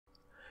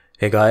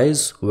Hey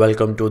guys,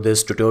 welcome to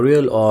this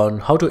tutorial on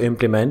how to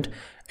implement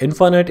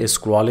infinite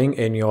scrolling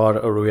in your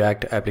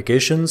React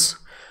applications.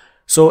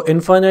 So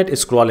infinite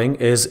scrolling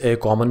is a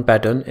common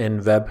pattern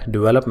in web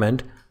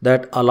development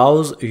that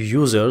allows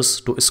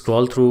users to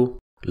scroll through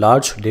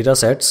large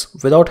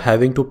datasets without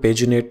having to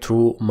paginate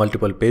through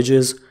multiple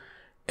pages.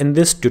 In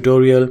this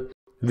tutorial,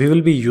 we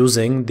will be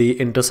using the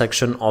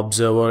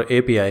IntersectionObserver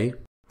API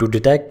to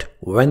detect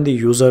when the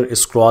user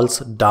scrolls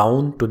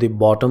down to the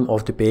bottom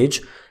of the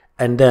page,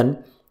 and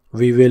then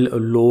we will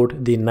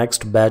load the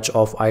next batch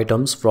of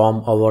items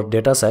from our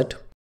dataset.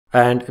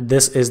 And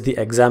this is the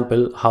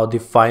example how the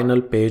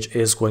final page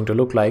is going to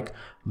look like.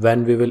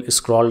 When we will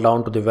scroll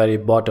down to the very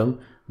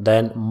bottom,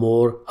 then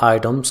more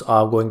items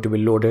are going to be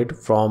loaded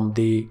from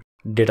the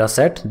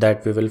dataset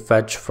that we will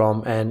fetch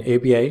from an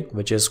API,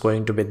 which is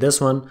going to be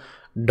this one,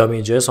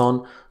 dummy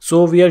JSON.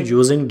 So we are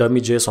using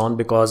dummy JSON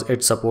because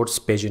it supports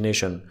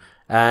pagination,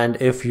 and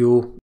if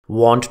you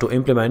want to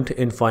implement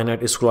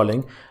infinite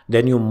scrolling,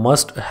 then you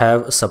must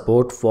have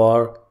support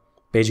for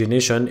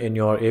pagination in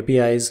your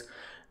APIs.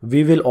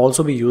 We will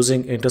also be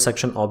using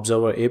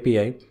IntersectionObserver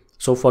API.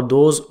 So for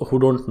those who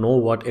don't know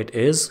what it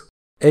is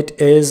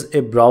a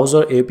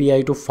browser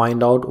API to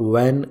find out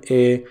when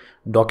a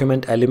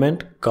document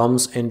element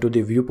comes into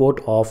the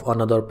viewport of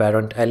another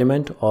parent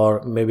element,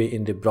 or maybe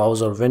in the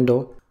browser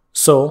window.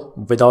 So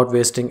without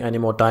wasting any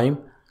more time,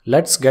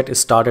 let's get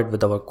started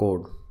with our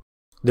code.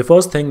 The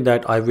first thing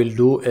that I will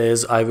do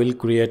is I will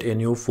create a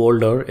new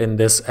folder in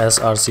this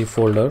src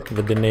folder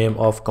with the name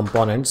of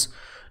components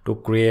to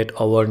create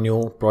our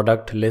new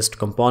product list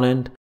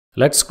component.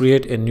 Let's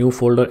create a new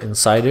folder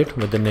inside it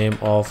with the name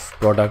of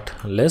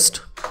product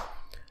list,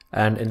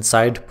 and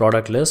inside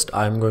product list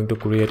I'm going to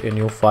create a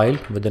new file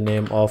with the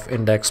name of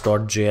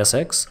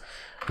index.jsx.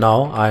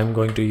 Now I'm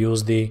going to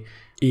use the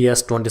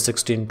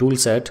ES2016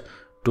 toolset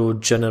to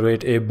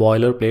generate a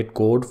boilerplate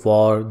code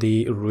for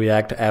the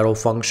React arrow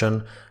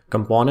function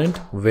component,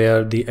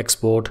 where the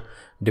export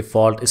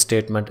default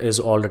statement is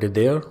already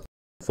there.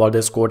 For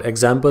this code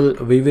example,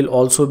 we will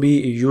also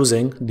be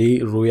using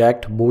the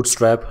React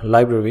Bootstrap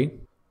library.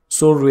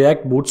 So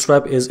React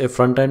Bootstrap is a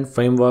front-end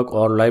framework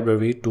or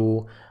library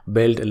to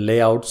build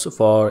layouts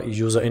for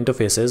user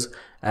interfaces,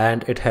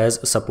 and it has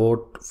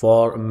support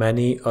for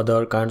many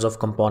other kinds of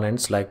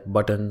components like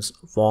buttons,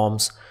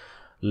 forms,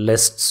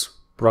 lists,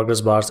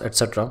 progress bars,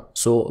 etc.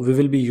 So we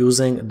will be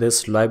using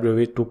this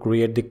library to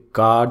create the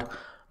card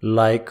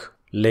like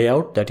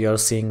layout that you are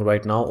seeing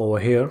right now over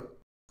here.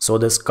 So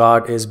this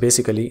card is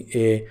basically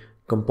a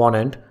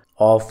component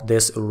of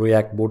this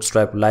React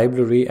Bootstrap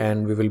library,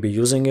 and we will be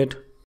using it.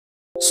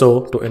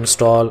 So to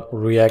install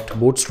React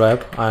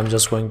Bootstrap, I'm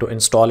just going to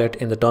install it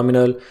in the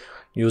terminal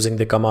using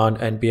the command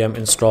npm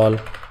install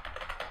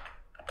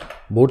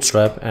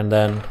bootstrap and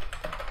then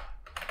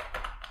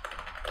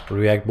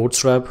React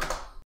Bootstrap.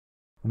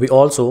 We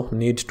also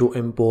need to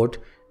import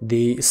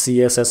the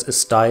CSS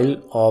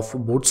style of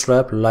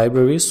Bootstrap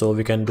library, so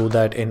we can do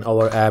that in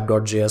our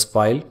app.js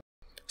file.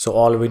 So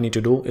all we need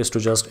to do is to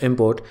just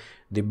import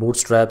the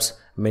Bootstrap's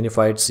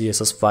minified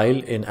CSS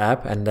file in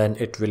app, and then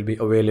it will be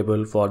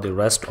available for the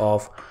rest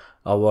of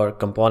our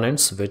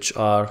components, which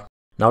are.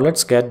 Now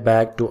let's get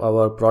back to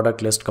our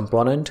product list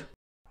component.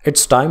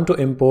 It's time to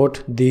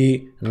import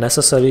the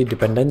necessary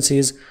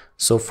dependencies.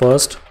 So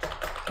first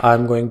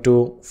I'm going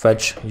to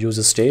fetch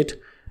use state,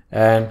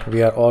 and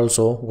we are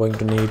also going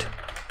to need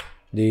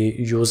the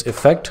use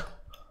effect,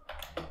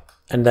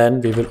 and then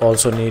we will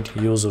also need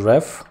use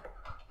ref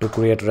to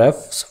create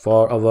refs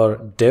for our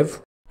div,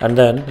 and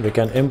then we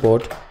can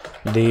import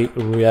the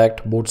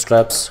React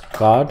Bootstrap's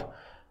card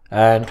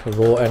and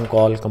row and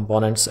call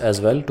components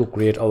as well to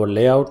create our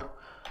layout.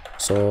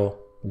 So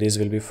these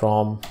will be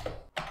from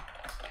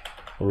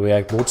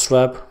React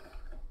Bootstrap.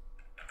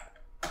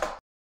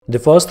 The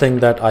first thing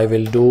that I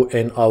will do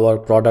in our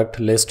product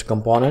list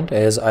component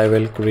is I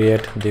will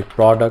create the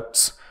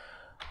products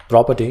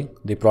property,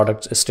 the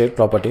products state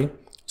property.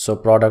 So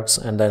products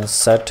and then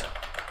set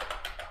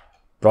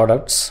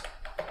products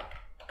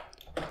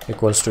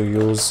equals to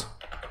use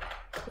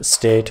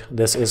state.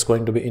 This is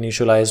going to be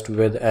initialized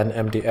with an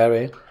empty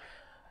array,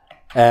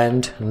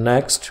 and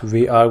next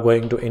we are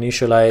going to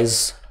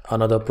initialize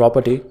another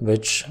property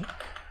which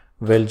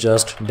will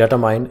just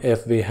determine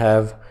if we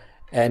have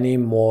any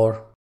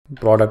more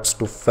products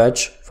to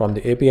fetch from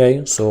the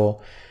API.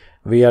 So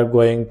we are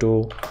going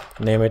to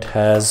name it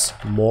as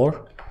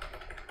more.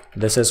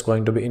 This is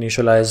going to be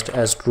initialized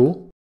as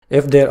true.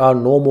 If there are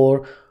no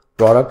more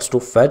products to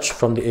fetch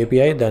from the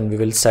API, then we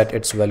will set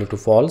its value to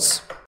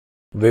false.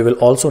 We will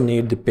also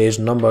need the page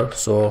number,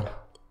 so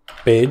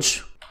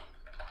page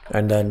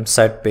and then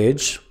set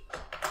page.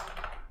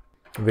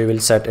 We will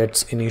set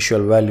its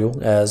initial value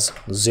as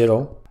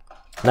 0.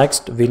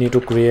 Next we need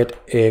to create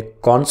a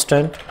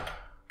constant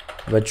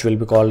which will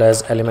be called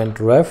as element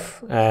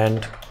ref,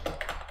 and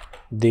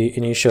the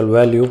initial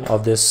value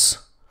of this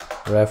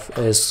ref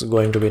is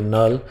going to be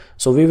null.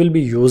 So we will be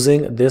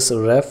using this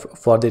ref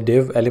for the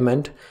div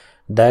element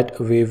that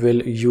we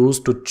will use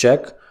to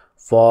check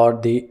for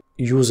the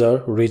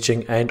user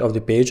reaching end of the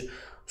page.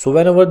 So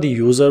whenever the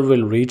user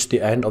will reach the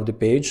end of the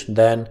page,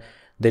 then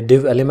the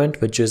div element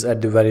which is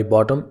at the very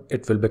bottom,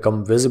 it will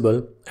become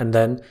visible, and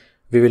then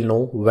we will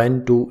know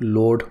when to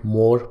load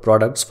more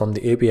products from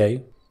the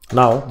API.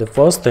 Now the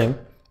first thing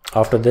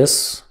after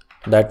this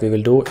that we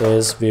will do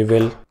is we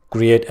will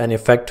create an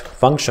effect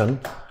function,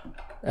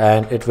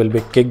 and it will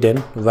be kicked in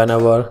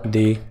whenever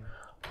the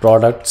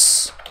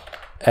products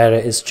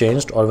array is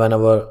changed or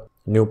whenever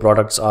new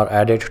products are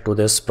added to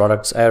this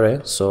products array.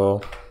 So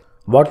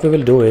what we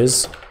will do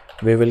is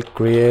we will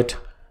create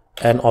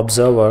an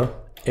observer,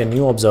 a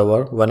new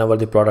observer whenever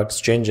the products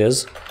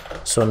changes.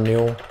 So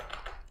new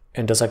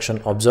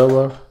intersection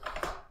observer.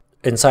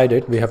 Inside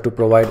it we have to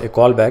provide a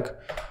callback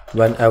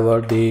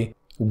whenever the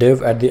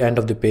div at the end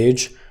of the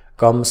page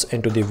comes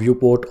into the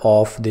viewport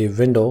of the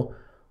window.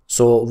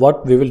 So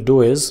what we will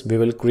do is we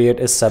will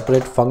create a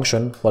separate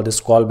function for this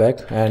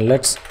callback, and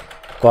let's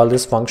call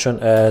this function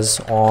as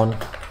on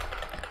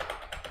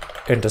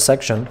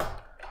intersection.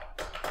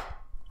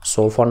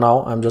 So for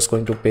now I'm just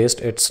going to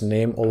paste its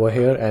name over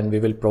here, and we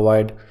will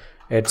provide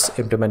its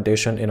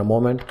implementation in a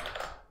moment.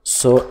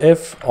 So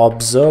if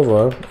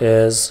observer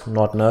is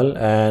not null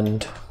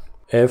and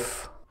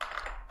if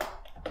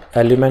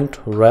element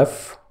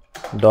ref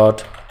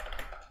dot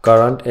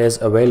current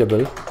is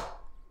available,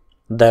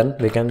 then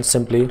we can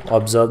simply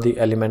observe the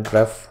element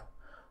ref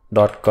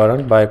dot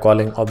current by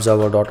calling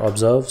observer dot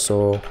observe.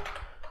 So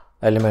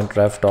element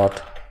ref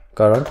dot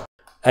current,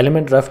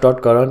 element ref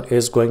dot current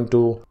is going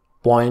to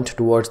point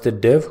towards the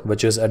div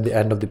which is at the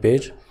end of the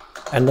page.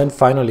 And then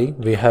finally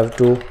we have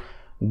to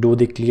do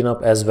the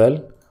cleanup as well.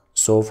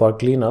 So for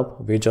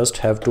cleanup we just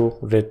have to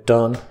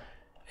return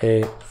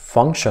a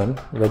function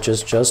which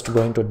is just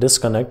going to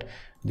disconnect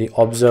the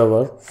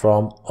observer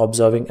from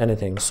observing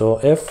anything. So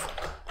if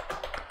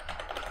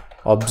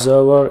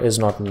observer is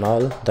not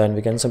null, then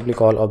we can simply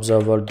call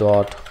observer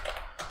dot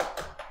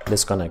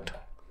disconnect.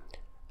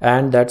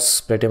 And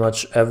that's pretty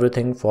much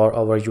everything for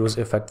our use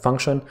effect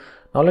function.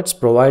 Now let's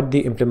provide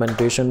the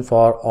implementation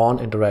for on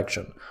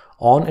interaction.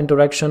 On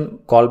interaction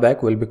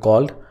callback will be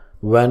called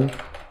when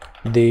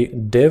the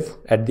div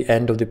at the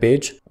end of the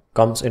page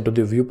comes into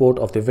the viewport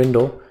of the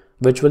window,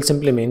 which will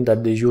simply mean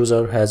that the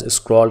user has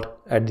scrolled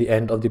at the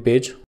end of the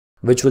page,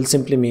 which will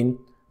simply mean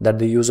that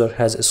the user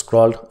has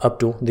scrolled up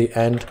to the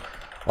end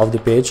of the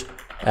page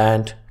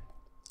and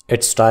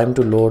it's time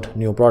to load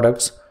new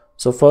products.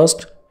 So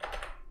first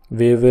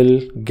we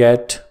will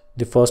get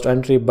the first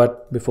entry,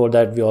 but before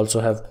that we also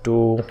have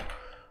to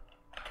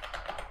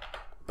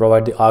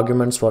provide the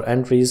arguments for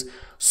entries.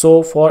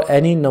 So for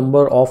any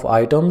number of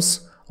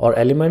items or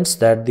elements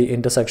that the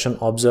intersection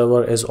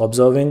observer is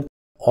observing,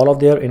 all of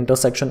their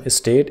intersection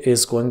state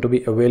is going to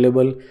be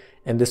available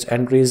in this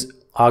entries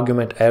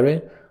argument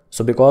array.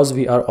 So because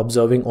we are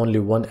observing only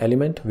one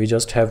element, we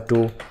just have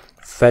to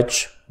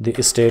fetch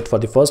the state for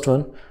the first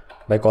one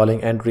by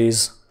calling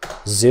entries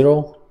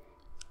 0.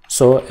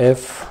 So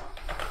if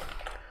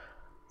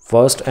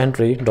first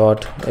entry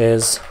dot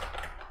is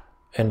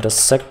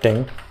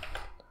intersecting,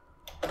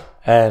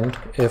 and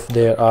if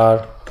there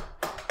are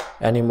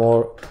any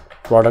more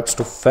products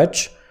to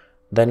fetch,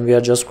 then we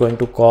are just going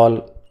to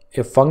call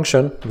a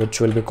function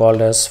which will be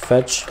called as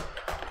fetch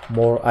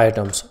more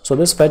items. So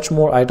this fetch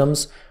more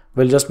items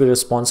will just be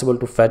responsible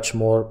to fetch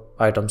more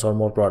items or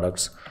more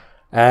products.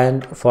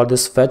 And for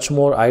this fetch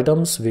more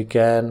items we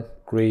can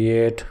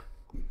create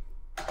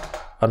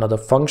another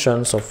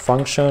function. So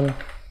function,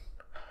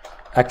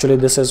 actually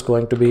this is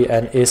going to be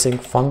an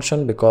async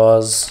function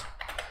because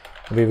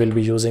we will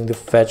be using the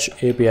fetch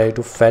API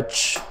to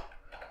fetch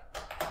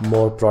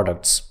more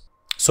products.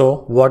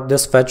 So what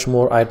this fetch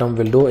more item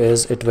will do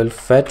is it will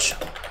fetch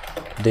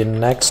the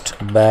next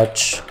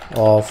batch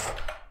of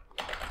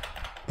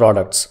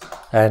products.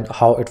 And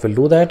how it will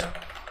do that?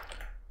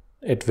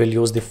 It will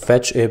use the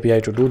fetch API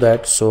to do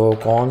that. So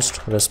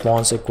const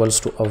response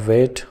equals to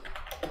await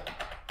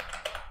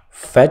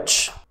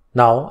fetch.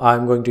 Now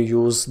I'm going to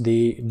use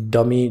the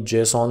dummy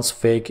JSON's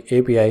fake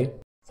API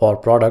for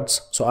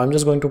products. So I'm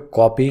just going to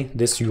copy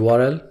this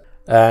URL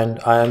and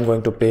I am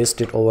going to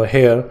paste it over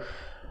here,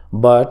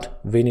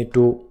 but we need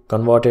to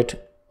convert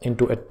it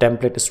into a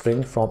template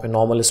string from a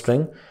normal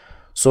string.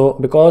 So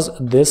because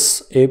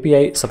this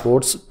API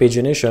supports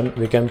pagination,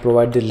 we can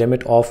provide the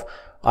limit of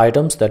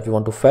items that we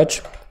want to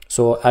fetch.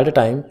 So at a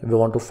time we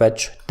want to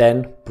fetch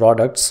 10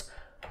 products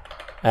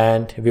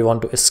and we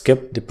want to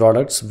skip the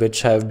products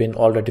which have been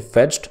already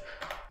fetched,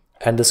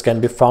 and this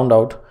can be found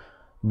out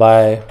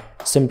by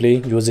simply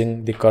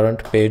using the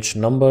current page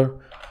number.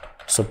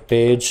 So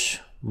page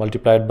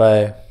multiplied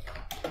by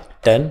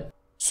 10.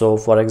 So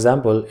for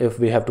example, if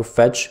we have to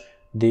fetch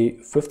the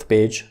 5th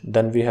page,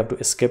 then we have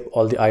to skip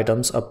all the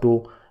items up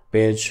to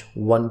page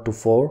 1 to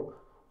 4.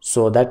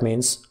 So that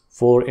means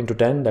 4 into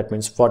 10, that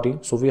means 40.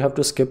 So we have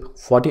to skip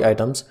 40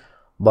 items,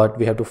 but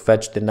we have to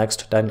fetch the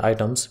next 10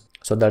 items.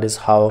 So that is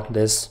how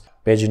this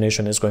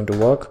pagination is going to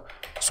work.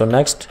 So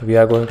next we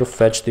are going to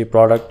fetch the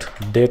product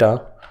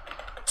data.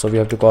 So we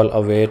have to call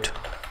await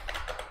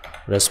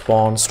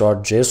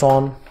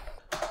response.json.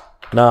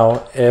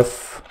 Now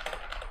if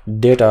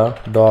data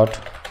dot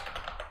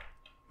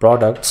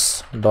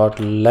products dot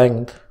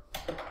length,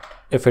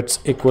 if it's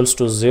equals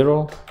to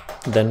 0,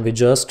 then we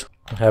just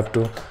have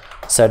to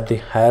set the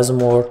has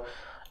more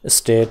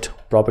state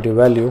property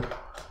value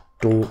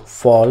to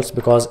false,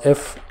 because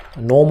if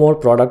no more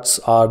products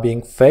are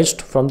being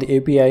fetched from the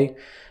API,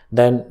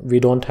 then we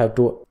don't have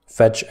to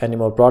fetch any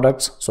more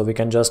products, so we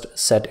can just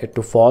set it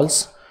to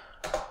false.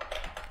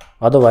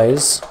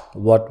 Otherwise,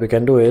 what we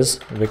can do is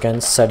we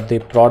can set the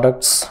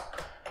products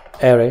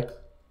array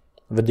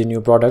with the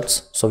new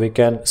products, so we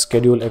can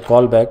schedule a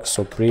callback.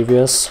 So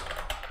previous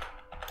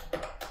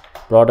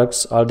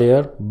products are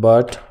there,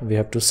 but we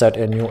have to set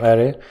a new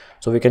array,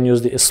 so we can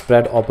use the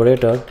spread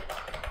operator,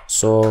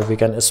 so we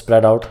can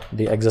spread out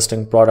the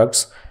existing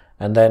products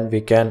and then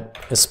we can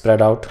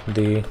spread out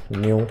the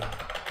new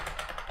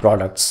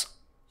products.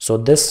 So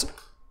this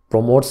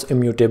promotes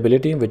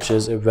immutability, which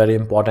is a very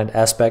important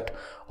aspect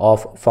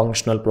of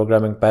functional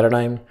programming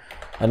paradigm.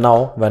 And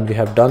now when we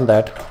have done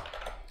that,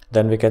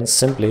 then we can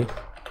simply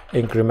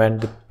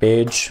increment the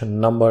page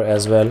number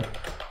as well.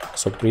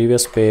 So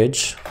previous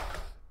page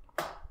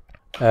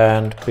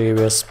and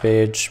previous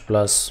page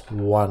plus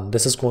 1,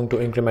 this is going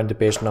to increment the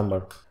page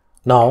number.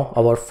 Now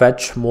our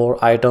fetch more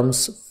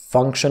items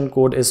function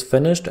code is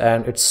finished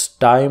and it's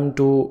time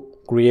to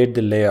create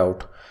the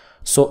layout.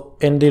 So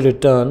in the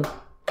return,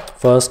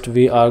 first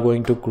we are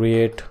going to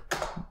create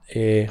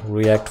a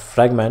React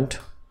fragment.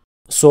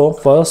 So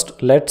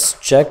first let's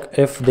check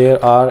if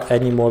there are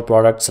any more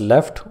products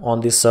left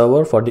on the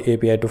server for the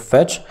API to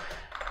fetch.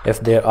 If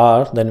there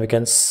are, then we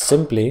can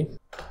simply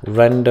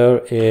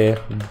render a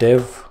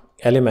div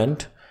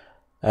element,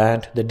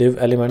 and the div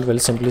element will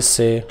simply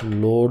say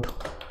load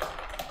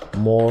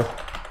more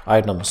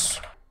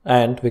items.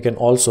 And we can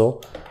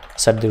also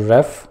set the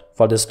ref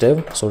for this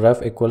div, so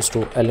ref equals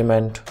to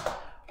element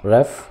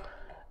ref,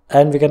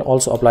 and we can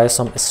also apply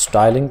some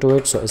styling to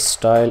it. So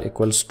style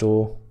equals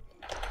to,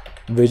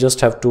 we just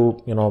have to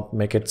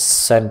make it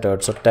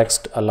centered, so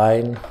text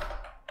align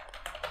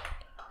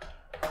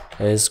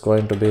is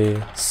going to be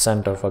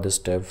center for this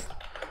div.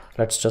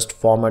 Let's just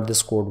format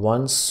this code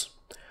once.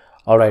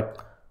 All right,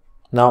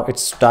 now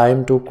it's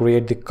time to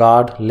create the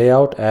card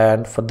layout,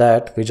 and for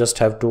that we just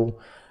have to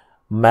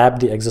map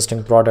the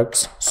existing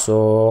products.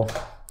 So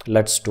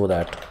let's do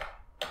that.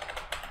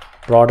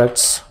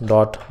 Products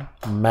dot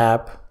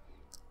map,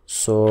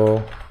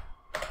 so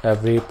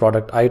every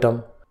product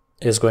item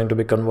is going to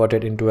be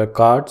converted into a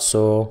card.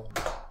 So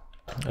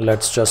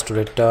let's just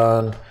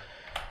return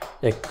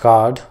a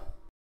card.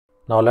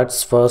 Now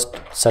let's first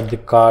set the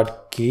card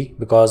key,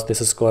 because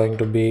this is going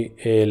to be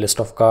a list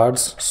of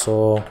cards,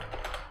 so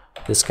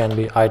this can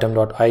be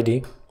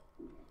item.id.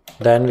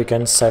 Then we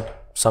can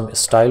set some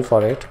style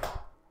for it.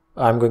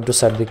 I'm going to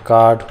set the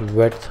card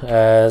width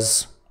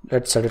as,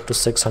 let's set it to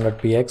 600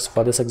 px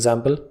for this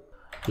example.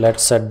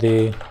 Let's set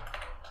the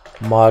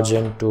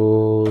margin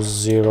to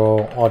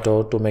 0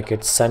 auto to make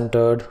it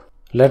centered.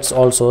 Let's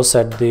also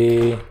set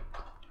the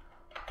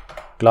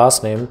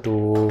class name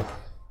to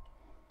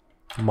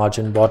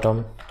margin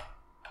bottom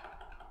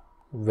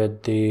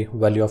with the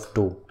value of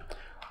 2.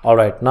 All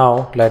right,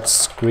 now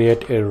let's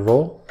create a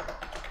row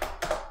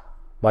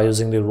by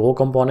using the row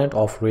component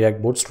of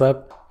React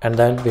Bootstrap, and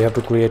then we have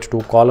to create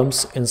 2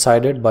 columns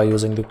inside it by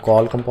using the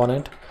call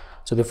component.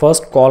 So the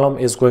first column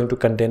is going to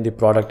contain the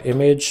product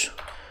image,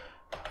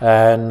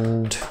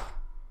 and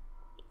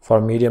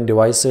for medium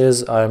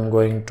devices I'm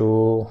going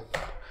to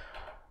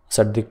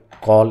set the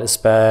call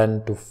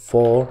span to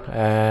 4,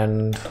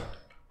 and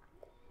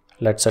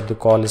let's set the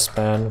call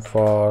span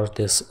for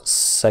this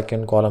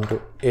second column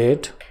to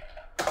 8.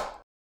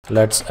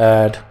 Let's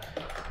add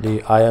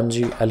the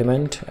img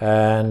element,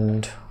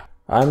 and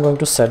I'm going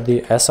to set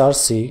the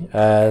src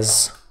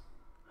as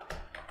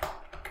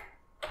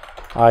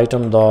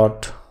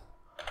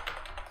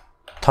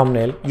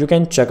item.thumbnail. You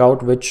can check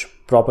out which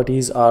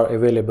properties are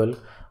available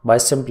by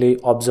simply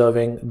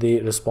observing the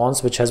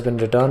response which has been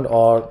returned,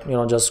 or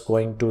just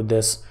going to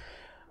this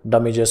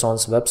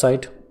dummy.json's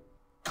website.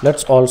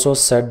 Let's also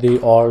set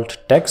the alt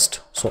text.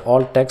 So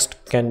alt text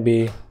can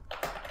be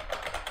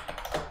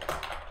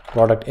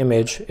product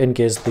image in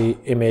case the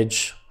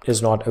image is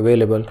not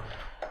available.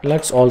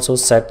 Let's also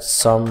set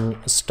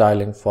some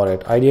styling for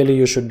it. Ideally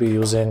you should be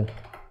using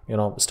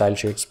style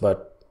sheets,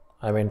 but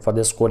I mean for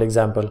this code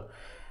example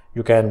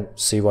you can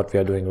see what we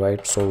are doing,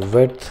 right? So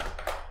width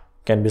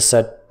can be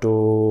set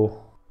to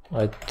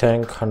I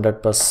think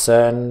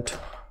 100%.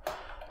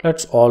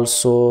 Let's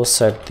also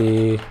set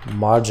the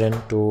margin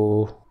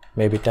to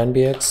maybe 10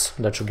 px,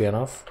 that should be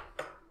enough.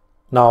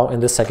 Now in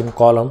the second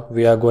column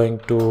we are going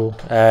to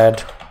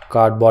add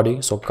card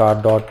body, so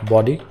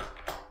card.body.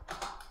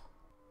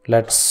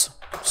 Let's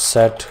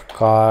set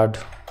card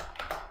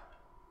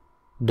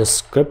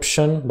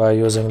description by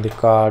using the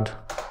card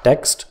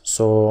text,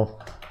 so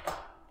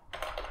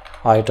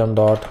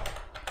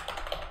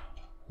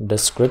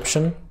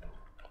item.description,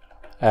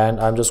 and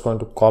I'm just going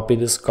to copy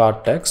this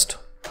card text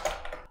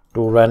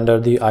to render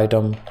the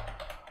item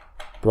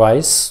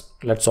price.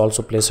 Let's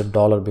also place a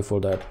dollar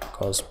before that,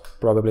 because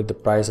probably the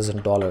price is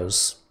in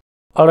dollars.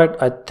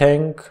 Alright, I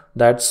think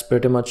that's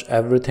pretty much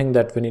everything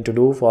that we need to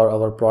do for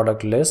our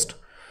product list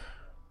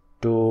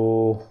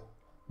to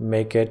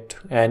make it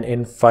an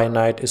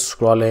infinite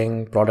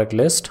scrolling product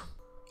list.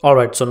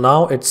 Alright, so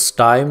now it's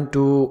time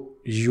to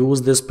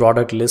use this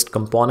product list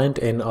component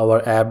in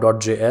our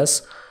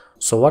app.js.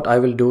 So what I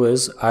will do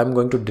is I'm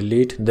going to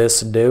delete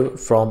this div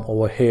from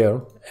over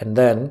here, and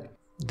then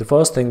the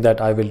first thing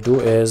that I will do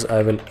is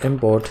I will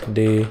import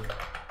the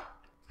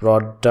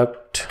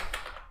product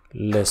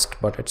list,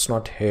 but it's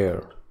not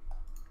here.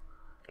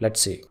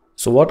 Let's see.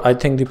 So what I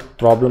think the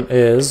problem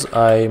is,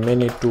 I may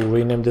need to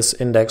rename this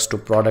index to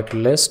product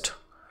list,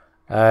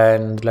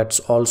 and let's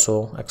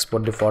also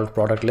export default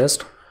product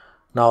list.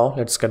 Now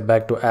let's get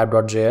back to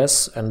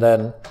app.js and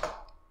then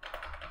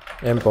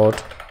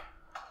import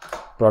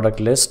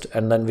product list,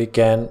 and then we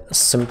can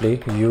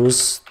simply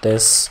use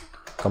this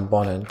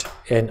component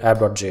in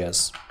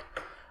app.js.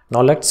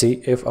 Now let's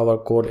see if our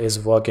code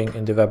is working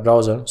in the web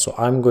browser. So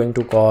I'm going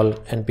to call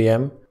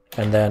npm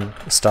and then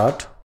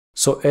start.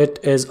 So it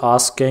is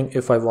asking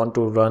if I want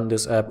to run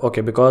this app.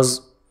 Okay,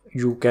 because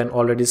you can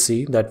already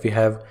see that we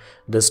have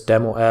this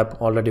demo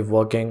app already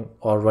working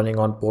or running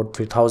on port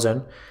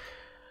 3000.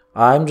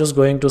 I'm just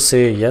going to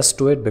say yes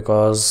to it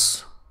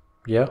because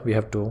yeah, we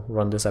have to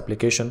run this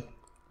application.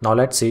 Now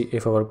let's see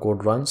if our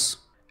code runs.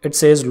 It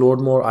says load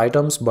more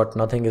items, but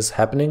nothing is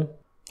happening.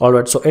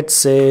 Alright, so it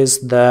says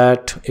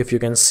that, if you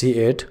can see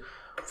it,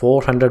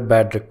 400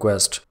 bad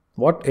request.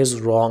 What is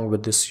wrong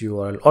with this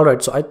URL?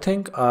 Alright, so I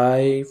think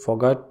I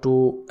forgot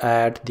to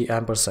add the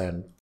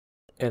ampersand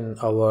in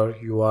our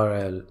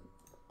URL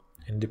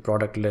in the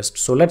product list.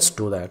 So let's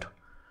do that.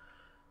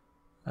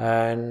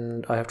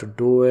 And I have to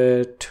do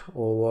it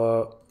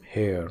over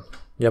here.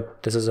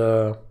 Yep, this is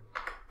a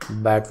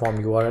bad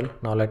form URL.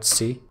 Now let's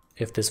see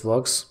if this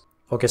works.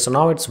 Okay, so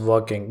now it's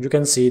working. You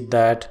can see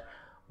that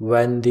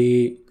when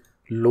the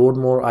load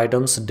more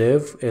items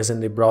div is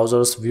in the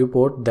browser's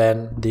viewport,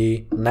 then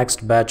the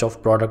next batch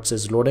of products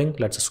is loading.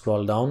 Let's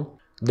scroll down.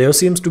 There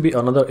seems to be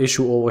another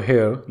issue over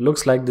here.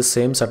 Looks like the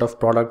same set of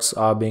products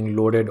are being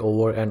loaded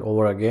over and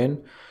over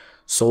again.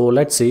 So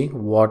let's see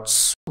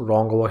what's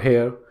wrong over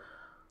here.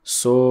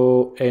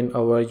 So in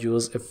our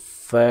use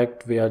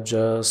effect, we are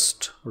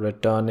just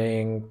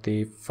returning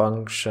the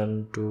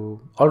function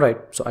to, alright,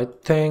 so I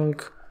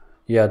think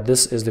yeah,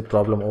 this is the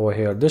problem over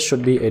here. This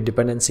should be a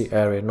dependency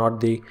array, not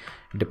the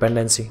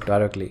dependency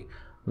directly.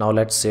 Now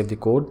let's save the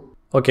code.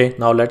 Okay,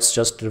 now let's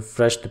just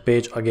refresh the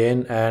page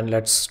again and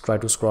let's try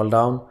to scroll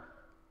down.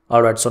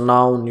 Alright, so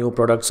now new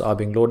products are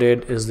being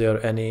loaded. Is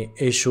there any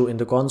issue in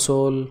the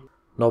console?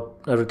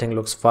 Nope, everything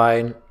looks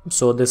fine.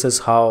 So this is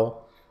how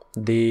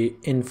the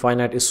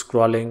infinite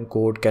scrolling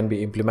code can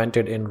be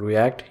implemented in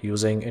React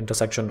using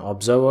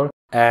IntersectionObserver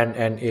and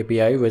an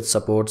API which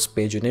supports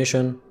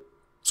pagination.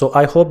 So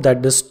I hope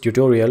that this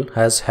tutorial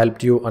has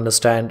helped you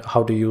understand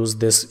how to use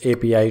this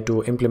API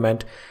to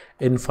implement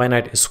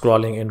infinite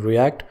scrolling in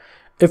React.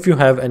 If you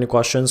have any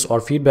questions or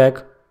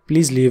feedback,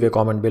 please leave a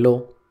comment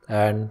below,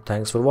 and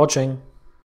thanks for watching.